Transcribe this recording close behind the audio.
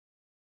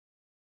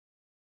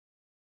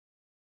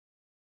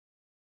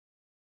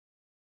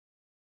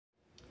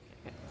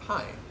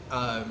Hi,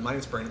 my name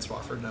is Brandon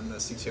Swafford, and I'm the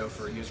CTO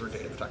for User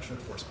Data Protection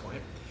at Forcepoint.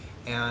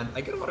 And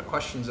I get a lot of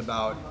questions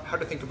about how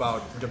to think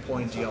about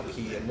deploying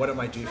DLP and what it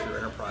might do for your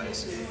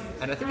enterprise.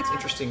 And I think it's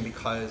interesting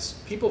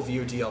because people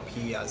view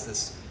DLP as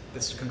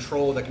this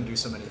control that can do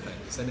so many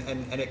things.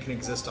 And it can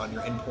exist on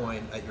your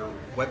endpoint, at your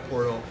web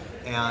portal,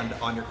 and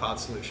on your cloud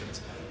solutions.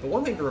 But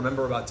one thing to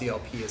remember about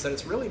DLP is that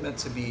it's really meant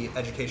to be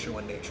educational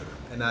in nature.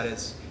 And that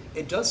is,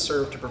 it does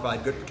serve to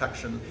provide good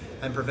protection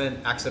and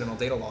prevent accidental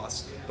data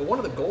loss, but one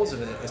of the goals of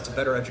it is to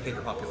better educate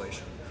your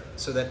population,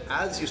 so that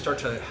as you start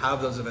to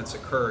have those events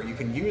occur, you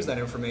can use that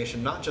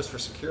information not just for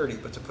security,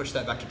 but to push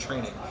that back to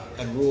training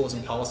and rules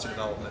and policy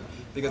development,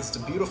 because it's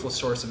a beautiful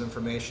source of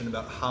information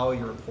about how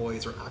your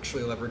employees are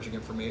actually leveraging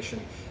information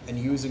and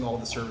using all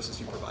the services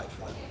you provide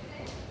for them.